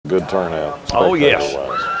Good turnout. Oh, yes.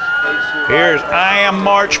 spectator-wise. Here's I Am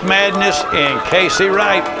March Madness and Casey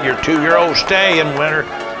Wright, your 2-year-old stallion winner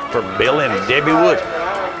for Bill and Debbie Woods.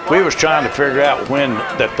 We was trying to figure out when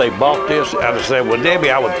that they bought this. I just said, well, Debbie,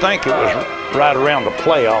 I would think it was right around the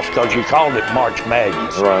playoffs because you called it March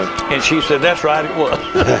Madness. Right. And she said, that's right, it was.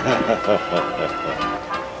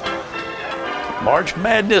 March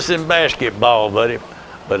Madness in basketball, buddy.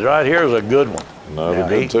 But right here is a good one. Another Now,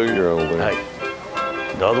 good 2-year-old there.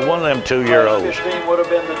 Hey, another one of them 2-year-olds. 15 would have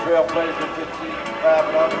been the Trailblazer 55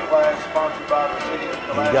 and under class, sponsored by the city of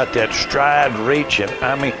Pulaski. He got that stride reach, and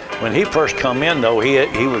I mean, when he first come in though, he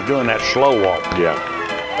was doing that slow walk, Yeah.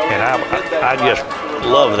 and I just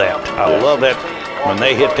love that. I love that when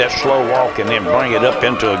they hit that slow walk and then bring it up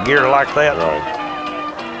into a gear like that. Right.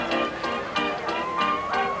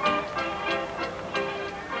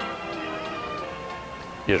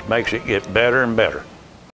 Just makes it get better and better.